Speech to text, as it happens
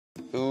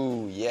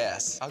Ooh,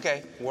 yes.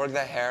 Okay, work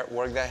that hair,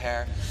 work that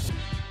hair.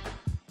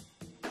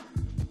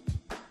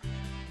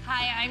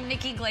 Hi, I'm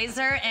Nikki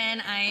Glaser,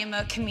 and I am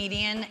a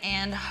comedian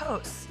and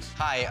host.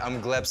 Hi,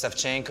 I'm Gleb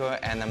Savchenko,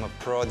 and I'm a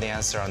pro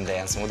dancer on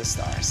Dancing with the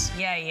Stars.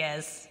 Yeah, he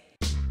is.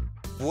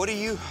 What do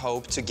you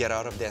hope to get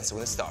out of Dancing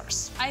with the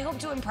Stars? I hope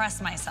to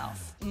impress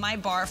myself. My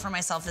bar for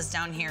myself is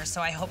down here, so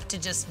I hope to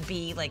just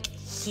be, like,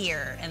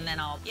 here, and then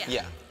I'll...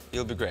 Yeah,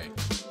 you'll be great.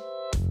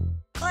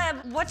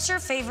 Gleb, what's your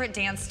favorite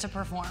dance to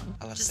perform?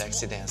 I love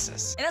sexy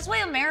dances. And that's why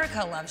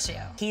America loves you.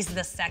 He's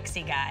the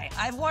sexy guy.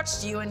 I've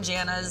watched you and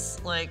Jana's,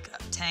 like,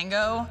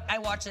 tango. I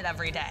watch it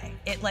every day.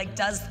 It, like,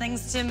 does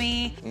things to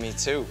me. Me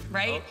too.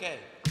 Right? Okay.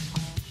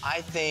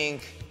 I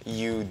think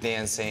you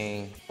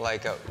dancing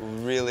like a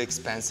really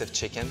expensive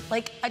chicken.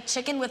 Like a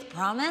chicken with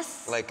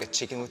promise? Like a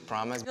chicken with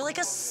promise. You're like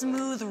a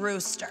smooth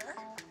rooster.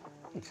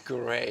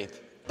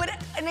 Great. But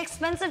an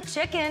expensive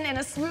chicken and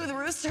a smooth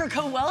rooster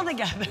go well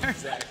together.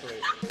 Exactly.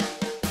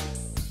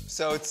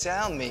 So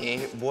tell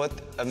me what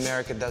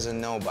America doesn't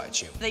know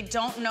about you. They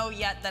don't know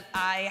yet that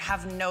I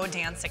have no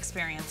dance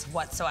experience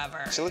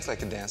whatsoever. She looks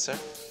like a dancer.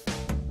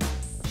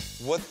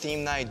 What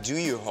theme night do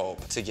you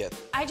hope to get?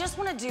 I just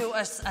want to do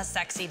a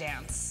sexy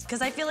dance.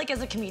 Because I feel like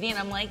as a comedian,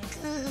 I'm like,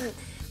 ugh,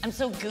 I'm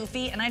so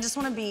goofy, and I just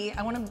want to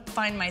I want to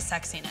find my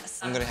sexiness.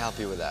 I'm gonna help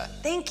you with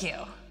that. Thank you.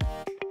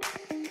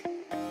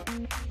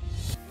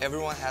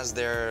 Everyone has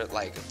their,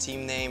 like,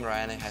 team name.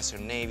 Rihanna has her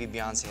Navy,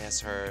 Beyonce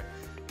has her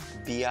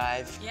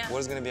Beehive. Yeah. What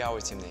is gonna be our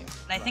team name?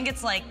 I think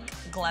it's like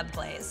Gleb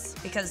Glaze,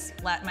 because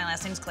my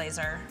last name's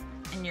Glaser,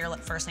 and your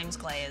first name's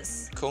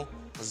Glaze. Cool,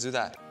 let's do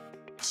that.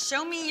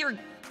 Show me your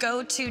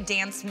go-to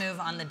dance move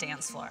on the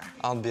dance floor.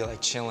 I'll be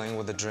like chilling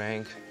with a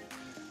drink.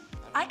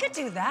 I could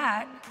do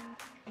that.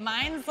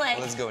 Mine's like...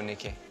 Let's go,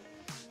 Nikki.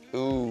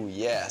 Ooh,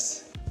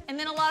 yes. And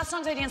then a lot of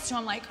songs I dance to,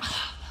 I'm like,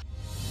 oh.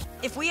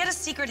 If we had a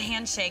secret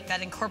handshake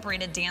that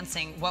incorporated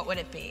dancing, what would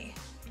it be?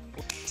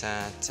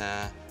 Ta,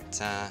 ta,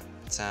 ta,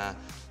 ta,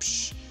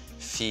 psh,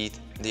 feet,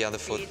 the other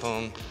foot,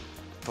 boom,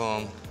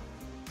 boom,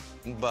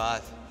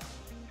 butt,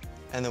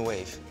 and the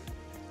wave.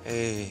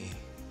 Hey.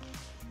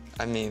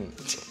 I mean,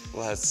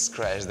 let's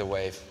scratch the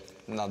wave.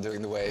 I'm not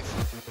doing the wave.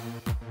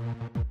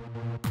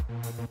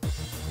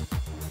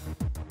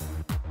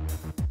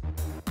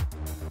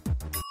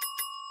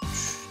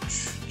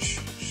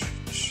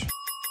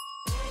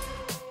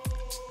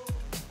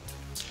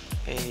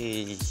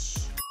 Hey.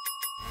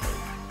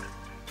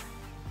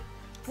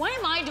 Why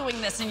am I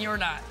doing this and you're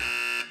not?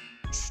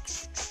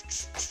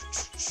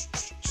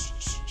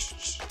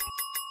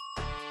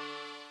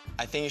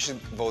 I think you should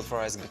vote for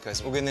us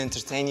because we're gonna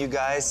entertain you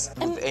guys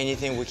with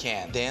anything we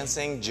can.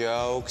 Dancing,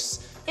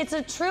 jokes. It's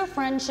a true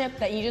friendship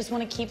that you just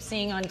want to keep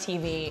seeing on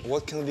TV.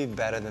 What can be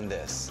better than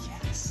this?